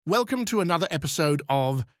Welcome to another episode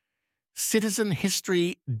of Citizen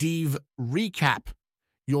History Div Recap,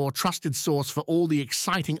 your trusted source for all the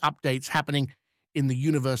exciting updates happening in the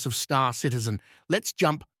universe of Star Citizen. Let's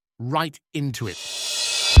jump right into it.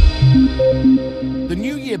 The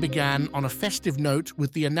new year began on a festive note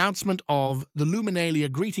with the announcement of the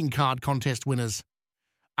Luminalia greeting card contest winners.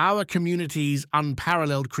 Our community's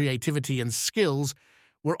unparalleled creativity and skills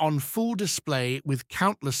were on full display with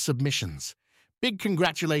countless submissions. Big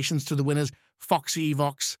congratulations to the winners Foxy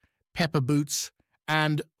Evox, Pepper Boots,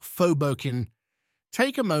 and Phobokin.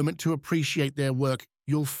 Take a moment to appreciate their work.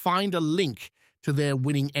 You'll find a link to their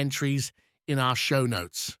winning entries in our show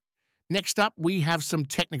notes. Next up, we have some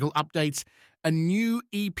technical updates. A new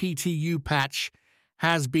ePTU patch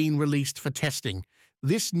has been released for testing.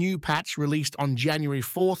 This new patch, released on January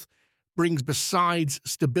 4th, brings, besides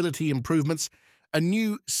stability improvements, a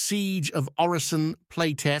new Siege of Orison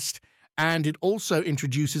playtest, and it also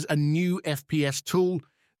introduces a new FPS tool,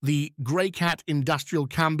 the Greycat Industrial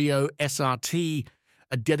Cambio SRT,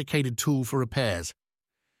 a dedicated tool for repairs.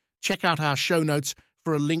 Check out our show notes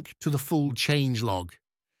for a link to the full changelog.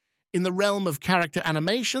 In the realm of character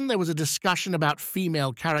animation, there was a discussion about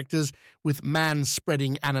female characters with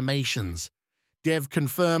man-spreading animations. Dev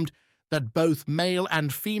confirmed that both male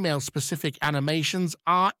and female-specific animations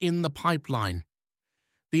are in the pipeline.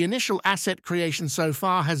 The initial asset creation so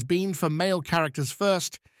far has been for male characters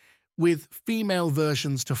first, with female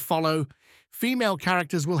versions to follow. Female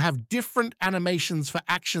characters will have different animations for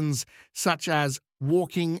actions such as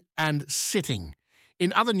walking and sitting.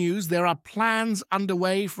 In other news, there are plans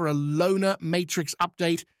underway for a Loner Matrix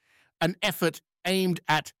update, an effort aimed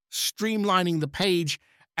at streamlining the page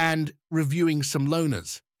and reviewing some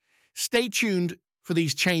loners. Stay tuned for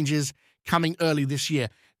these changes coming early this year.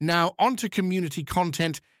 Now, on to community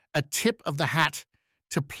content, a tip of the hat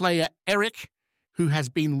to player Eric, who has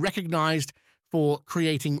been recognized for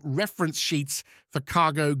creating reference sheets for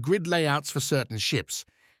cargo grid layouts for certain ships.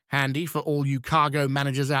 Handy for all you cargo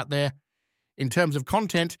managers out there. In terms of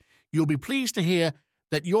content, you'll be pleased to hear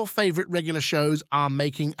that your favorite regular shows are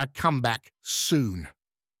making a comeback soon.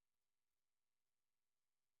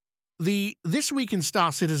 The This Week in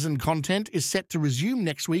Star Citizen content is set to resume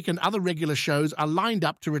next week, and other regular shows are lined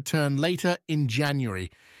up to return later in January.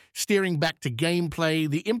 Steering back to gameplay,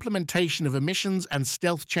 the implementation of emissions and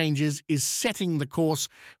stealth changes is setting the course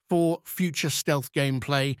for future stealth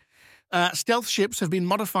gameplay. Stealth ships have been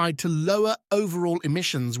modified to lower overall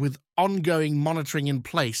emissions with ongoing monitoring in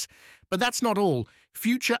place. But that's not all.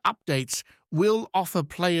 Future updates will offer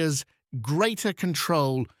players greater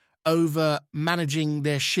control over managing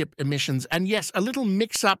their ship emissions. And yes, a little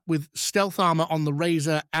mix-up with stealth armor on the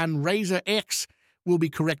Razor and Razor X will be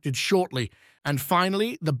corrected shortly. And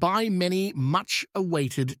finally, the by many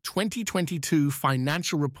much-awaited 2022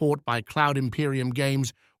 financial report by Cloud Imperium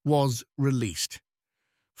Games was released.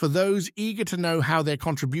 For those eager to know how their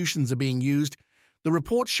contributions are being used, the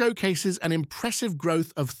report showcases an impressive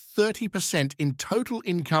growth of 30% in total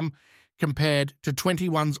income compared to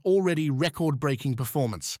 21's already record-breaking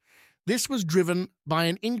performance. This was driven by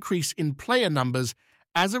an increase in player numbers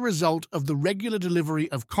as a result of the regular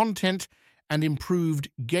delivery of content and improved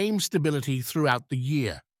game stability throughout the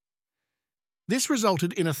year. This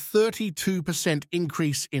resulted in a 32%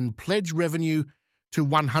 increase in pledge revenue to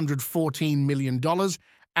 $114 million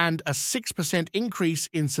and a 6% increase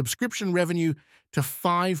in subscription revenue to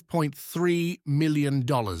 $5.3 million.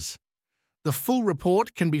 The full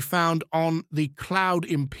report can be found on the Cloud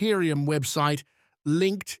Imperium website,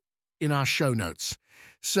 linked in our show notes.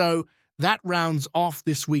 So that rounds off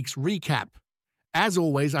this week's recap. As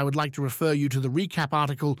always, I would like to refer you to the recap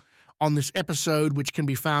article on this episode, which can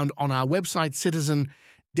be found on our website,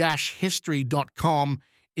 citizen-history.com,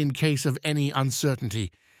 in case of any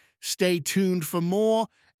uncertainty. Stay tuned for more.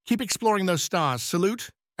 Keep exploring those stars. Salute,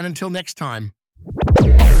 and until next time.